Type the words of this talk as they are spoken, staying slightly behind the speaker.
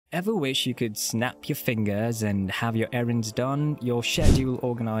Ever wish you could snap your fingers and have your errands done, your schedule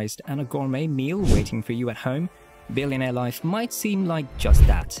organized, and a gourmet meal waiting for you at home? Billionaire life might seem like just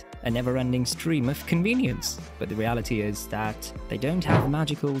that, a never-ending stream of convenience. But the reality is that they don't have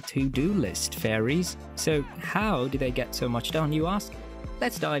magical to-do list fairies. So how do they get so much done, you ask?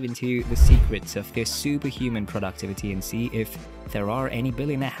 Let's dive into the secrets of their superhuman productivity and see if there are any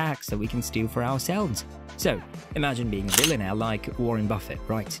billionaire hacks that we can steal for ourselves. So, imagine being a billionaire like Warren Buffett,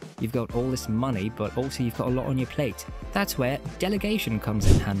 right? You've got all this money, but also you've got a lot on your plate. That's where delegation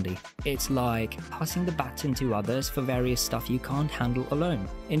comes in handy. It's like passing the baton to others for various stuff you can't handle alone.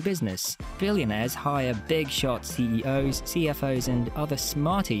 In business, billionaires hire big shot CEOs, CFOs, and other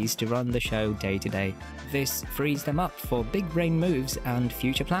smarties to run the show day to day. This frees them up for big brain moves and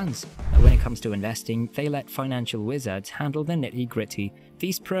future plans. When it comes to investing, they let financial wizards handle the nitty-gritty.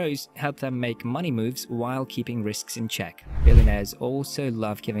 These pros help them make money moves while keeping risks in check. Billionaires also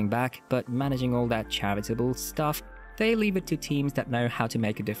love giving back, but managing all that charitable stuff, they leave it to teams that know how to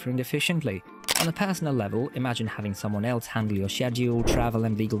make a difference efficiently. On a personal level, imagine having someone else handle your schedule, travel,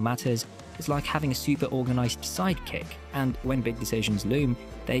 and legal matters. It's like having a super organized sidekick. And when big decisions loom,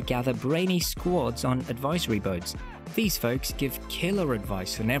 they gather brainy squads on advisory boards. These folks give killer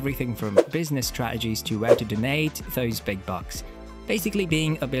advice on everything from business strategies to where to donate those big bucks. Basically,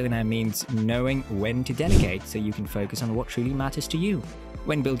 being a billionaire means knowing when to delegate so you can focus on what truly matters to you.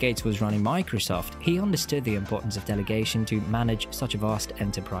 When Bill Gates was running Microsoft, he understood the importance of delegation to manage such a vast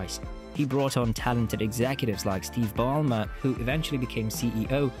enterprise. He brought on talented executives like Steve Ballmer, who eventually became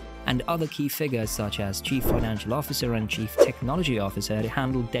CEO, and other key figures such as Chief Financial Officer and Chief Technology Officer to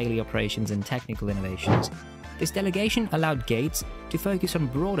handle daily operations and technical innovations. This delegation allowed Gates to focus on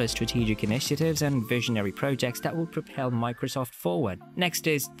broader strategic initiatives and visionary projects that will propel Microsoft forward. Next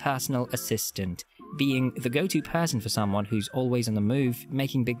is personal assistant, being the go-to person for someone who's always on the move,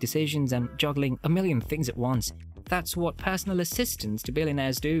 making big decisions and juggling a million things at once. That's what personal assistants to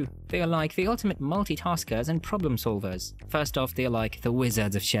billionaires do. They are like the ultimate multitaskers and problem solvers. First off, they're like the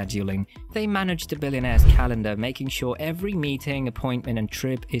wizards of scheduling. They manage the billionaire's calendar, making sure every meeting, appointment, and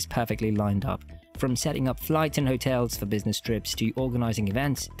trip is perfectly lined up. From setting up flights and hotels for business trips to organizing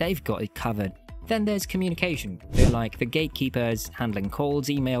events, they've got it covered. Then there's communication. They're like the gatekeepers, handling calls,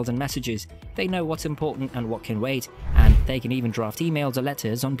 emails, and messages. They know what's important and what can wait, and they can even draft emails or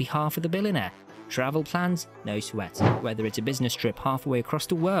letters on behalf of the billionaire. Travel plans? No sweat. Whether it's a business trip halfway across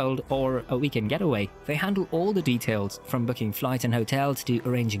the world or a weekend getaway, they handle all the details, from booking flights and hotels to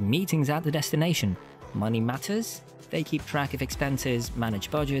arranging meetings at the destination. Money matters? They keep track of expenses, manage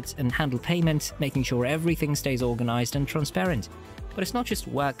budgets, and handle payments, making sure everything stays organized and transparent. But it's not just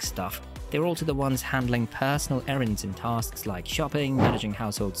work stuff. They're also the ones handling personal errands and tasks like shopping, managing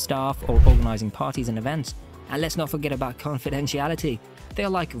household staff, or organizing parties and events. And let's not forget about confidentiality. They're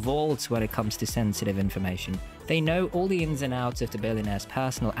like vaults when it comes to sensitive information. They know all the ins and outs of the billionaire's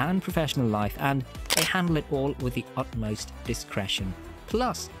personal and professional life, and they handle it all with the utmost discretion.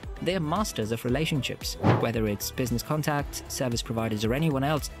 Plus, they're masters of relationships. Whether it's business contacts, service providers, or anyone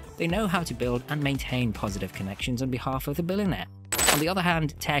else, they know how to build and maintain positive connections on behalf of the billionaire. On the other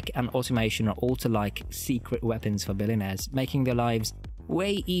hand, tech and automation are also like secret weapons for billionaires, making their lives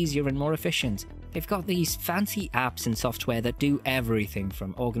way easier and more efficient. They've got these fancy apps and software that do everything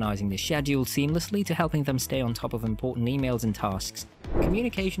from organizing their schedule seamlessly to helping them stay on top of important emails and tasks.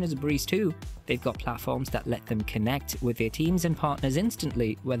 Communication is a breeze too. They've got platforms that let them connect with their teams and partners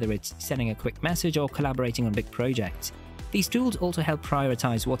instantly, whether it's sending a quick message or collaborating on big projects. These tools also help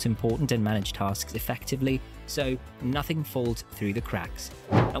prioritize what's important and manage tasks effectively, so nothing falls through the cracks.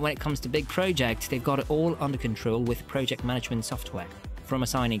 And when it comes to big projects, they've got it all under control with project management software. From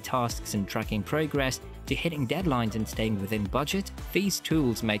assigning tasks and tracking progress to hitting deadlines and staying within budget, these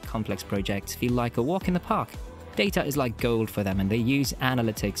tools make complex projects feel like a walk in the park. Data is like gold for them, and they use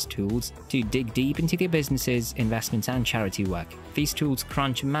analytics tools to dig deep into their businesses, investments, and charity work. These tools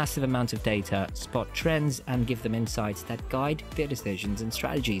crunch massive amounts of data, spot trends, and give them insights that guide their decisions and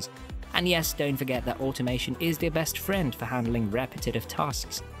strategies. And yes, don't forget that automation is their best friend for handling repetitive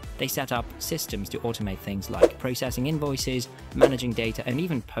tasks. They set up systems to automate things like processing invoices, managing data, and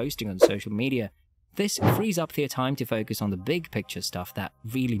even posting on social media. This frees up their time to focus on the big picture stuff that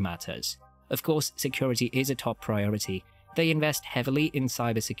really matters. Of course, security is a top priority. They invest heavily in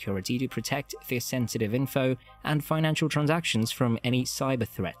cybersecurity to protect their sensitive info and financial transactions from any cyber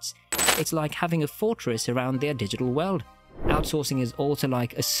threats. It's like having a fortress around their digital world. Outsourcing is also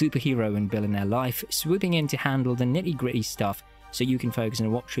like a superhero in billionaire life, swooping in to handle the nitty-gritty stuff so you can focus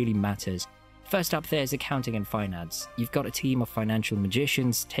on what truly matters. First up, there's accounting and finance. You've got a team of financial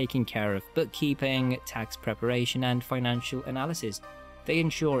magicians taking care of bookkeeping, tax preparation, and financial analysis. They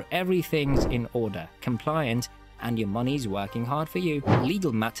ensure everything's in order, compliant, and your money's working hard for you.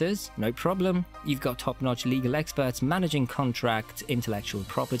 Legal matters? No problem. You've got top-notch legal experts managing contracts, intellectual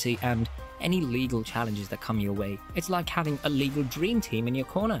property, and any legal challenges that come your way. It's like having a legal dream team in your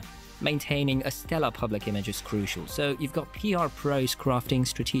corner. Maintaining a stellar public image is crucial, so you've got PR pros crafting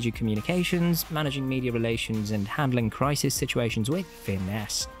strategic communications, managing media relations, and handling crisis situations with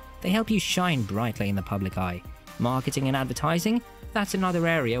finesse. They help you shine brightly in the public eye. Marketing and advertising? That's another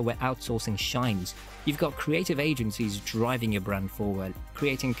area where outsourcing shines. You've got creative agencies driving your brand forward,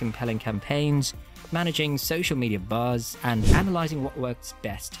 creating compelling campaigns, managing social media buzz, and analyzing what works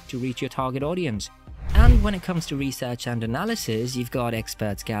best to reach your target audience. And when it comes to research and analysis, you've got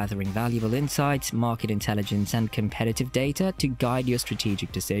experts gathering valuable insights, market intelligence, and competitive data to guide your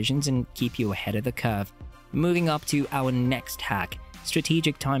strategic decisions and keep you ahead of the curve. Moving up to our next hack.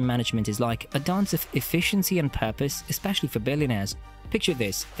 Strategic time management is like a dance of efficiency and purpose, especially for billionaires. Picture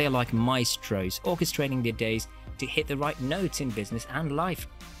this, they're like maestros, orchestrating their days to hit the right notes in business and life.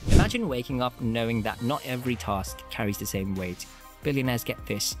 Imagine waking up knowing that not every task carries the same weight. Billionaires get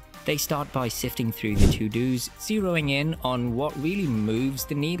this. They start by sifting through the to-dos, zeroing in on what really moves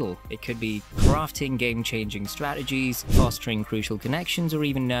the needle. It could be crafting game-changing strategies, fostering crucial connections, or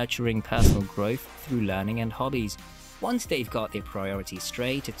even nurturing personal growth through learning and hobbies. Once they've got their priorities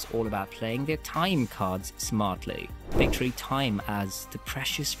straight, it's all about playing their time cards smartly. They treat time as the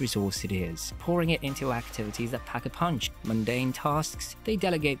precious resource it is, pouring it into activities that pack a punch. Mundane tasks, they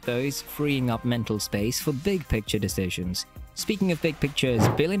delegate those, freeing up mental space for big-picture decisions. Speaking of big pictures,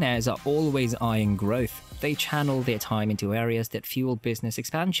 billionaires are always eyeing growth. They channel their time into areas that fuel business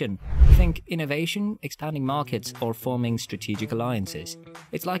expansion. Think innovation, expanding markets, or forming strategic alliances.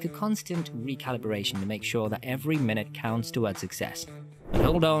 It's like a constant recalibration to make sure that every minute counts towards success. But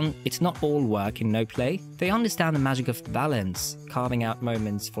hold on, it's not all work and no play. They understand the magic of balance, carving out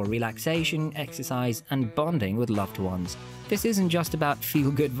moments for relaxation, exercise, and bonding with loved ones. This isn't just about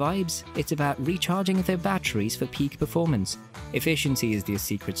feel-good vibes, it's about recharging their batteries for peak performance. Efficiency is their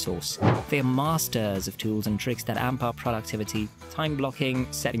secret sauce. They're masters of tools and tricks that amp up productivity, time blocking,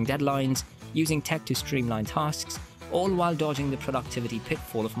 setting deadlines, using tech to streamline tasks, all while dodging the productivity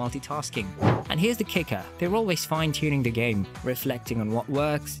pitfall of multitasking. And here's the kicker, they're always fine-tuning the game, reflecting on what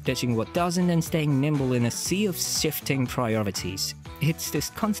works, ditching what doesn't, and staying nimble in a sea of shifting priorities. It's this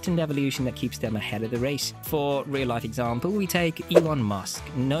constant evolution that keeps them ahead of the race. For real-life example, we take Elon Musk,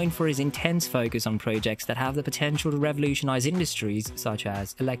 known for his intense focus on projects that have the potential to revolutionize industries such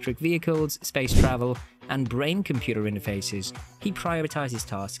as electric vehicles, space travel, and brain-computer interfaces. He prioritizes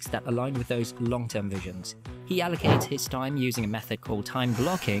tasks that align with those long-term visions. He allocates his time using a method called time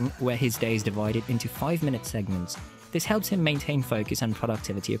blocking, where his day is divided into 5-minute segments. This helps him maintain focus and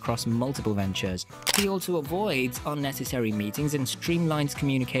productivity across multiple ventures. He also avoids unnecessary meetings and streamlines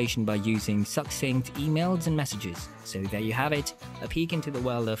communication by using succinct emails and messages. So there you have it, a peek into the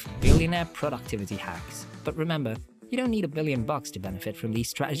world of billionaire productivity hacks. But remember, you don't need $1 billion to benefit from these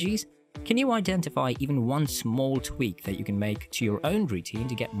strategies. Can you identify even one small tweak that you can make to your own routine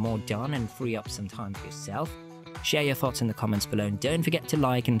to get more done and free up some time for yourself? Share your thoughts in the comments below, and don't forget to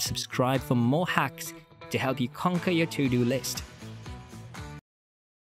like and subscribe for more hacks to help you conquer your to-do list.